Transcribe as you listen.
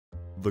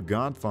The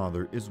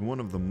Godfather is one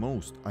of the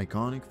most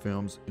iconic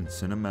films in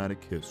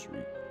cinematic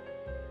history.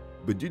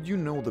 But did you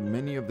know that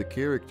many of the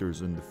characters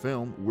in the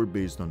film were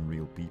based on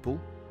real people?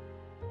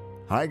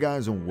 Hi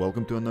guys, and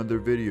welcome to another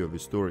video of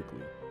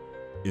Historically.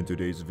 In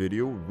today's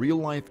video,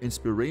 real-life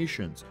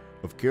inspirations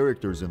of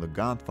characters in The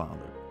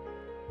Godfather.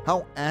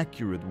 How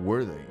accurate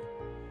were they?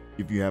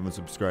 If you haven't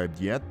subscribed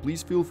yet,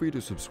 please feel free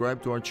to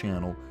subscribe to our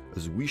channel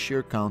as we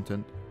share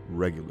content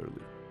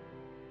regularly.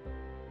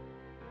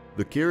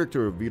 The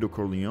character of Vito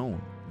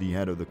Corleone, the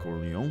head of the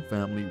Corleone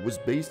family, was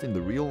based in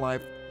the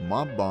real-life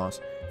mob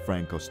boss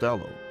Frank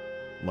Costello.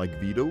 Like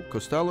Vito,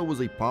 Costello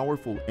was a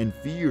powerful and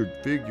feared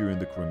figure in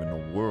the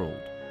criminal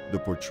world. The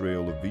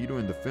portrayal of Vito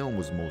in the film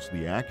was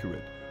mostly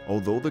accurate,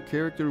 although the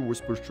character was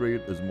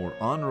portrayed as more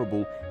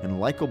honorable and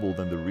likable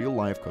than the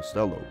real-life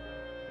Costello.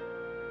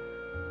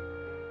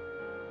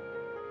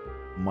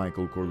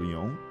 Michael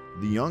Corleone,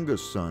 the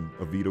youngest son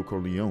of Vito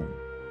Corleone.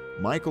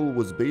 Michael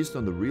was based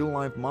on the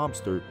real-life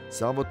mobster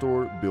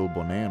Salvatore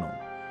Bonanno.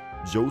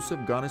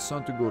 Joseph got his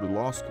son to go to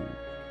law school,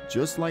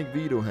 just like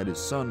Vito had his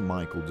son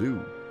Michael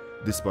do.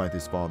 Despite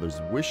his father's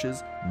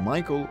wishes,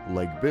 Michael,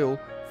 like Bill,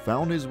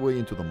 found his way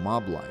into the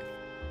mob life.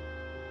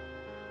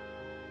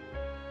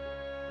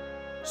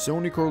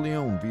 Sonny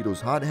Corleone,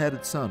 Vito's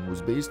hot-headed son,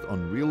 was based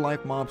on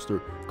real-life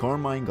mobster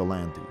Carmine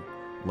Galanti.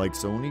 Like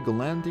Sonny,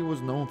 Galanti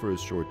was known for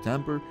his short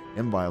temper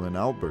and violent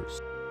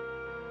outbursts.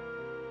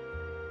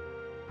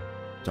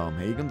 Tom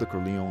Hagen, the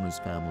Corleone's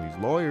family's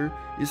lawyer,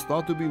 is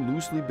thought to be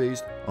loosely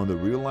based on the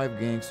real-life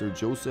gangster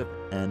Joseph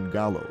and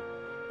Gallo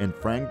and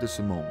Frank De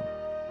Simone.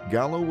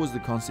 Gallo was the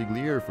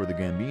consigliere for the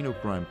Gambino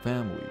crime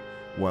family,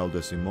 while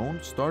De Simone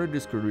started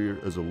his career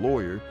as a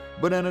lawyer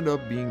but ended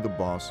up being the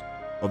boss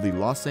of the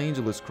Los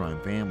Angeles crime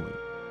family.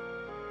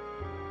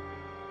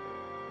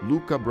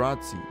 Luca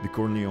Brasi, the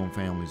Corleone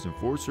family's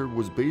enforcer,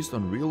 was based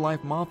on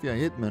real-life mafia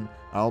hitman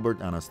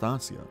Albert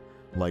Anastasia.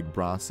 Like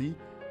Brasi,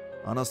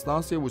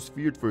 Anastasia was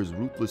feared for his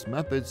ruthless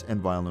methods and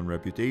violent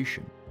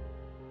reputation.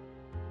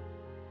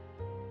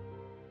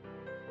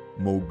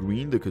 Mo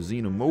Green, the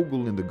casino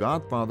mogul in The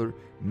Godfather,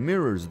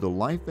 mirrors the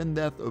life and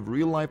death of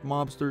real-life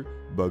mobster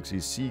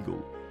Bugsy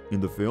Siegel.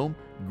 In the film,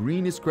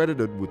 Green is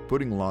credited with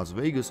putting Las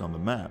Vegas on the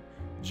map,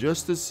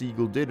 just as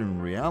Siegel did in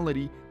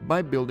reality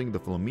by building the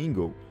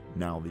Flamingo,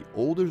 now the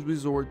oldest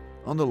resort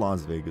on the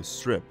Las Vegas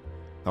Strip.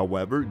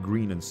 However,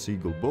 Green and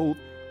Siegel both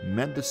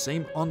met the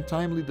same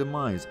untimely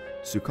demise,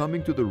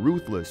 succumbing to the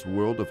ruthless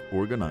world of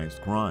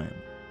organized crime.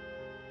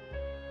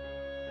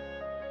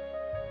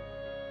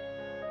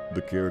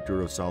 The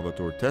character of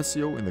Salvatore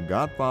in The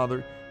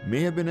Godfather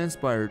may have been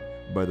inspired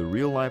by the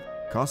real-life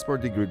Caspar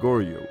di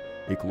Gregorio,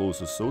 a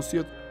close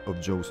associate of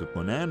Joseph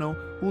Bonanno,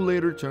 who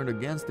later turned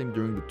against him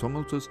during the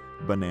tumultuous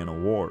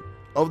Bonanno War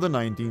of the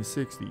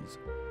 1960s.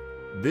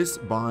 This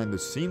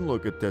behind-the-scene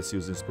look at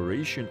Tessio's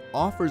inspiration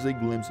offers a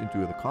glimpse into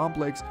the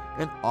complex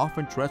and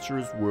often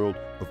treacherous world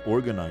of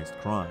organized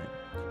crime.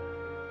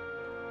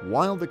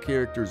 While the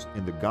characters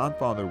in The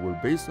Godfather were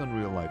based on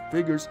real-life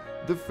figures,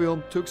 the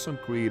film took some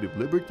creative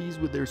liberties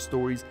with their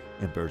stories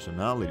and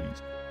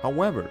personalities.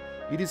 However,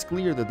 it is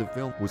clear that the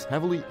film was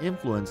heavily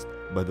influenced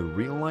by the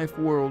real-life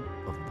world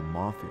of the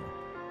mafia.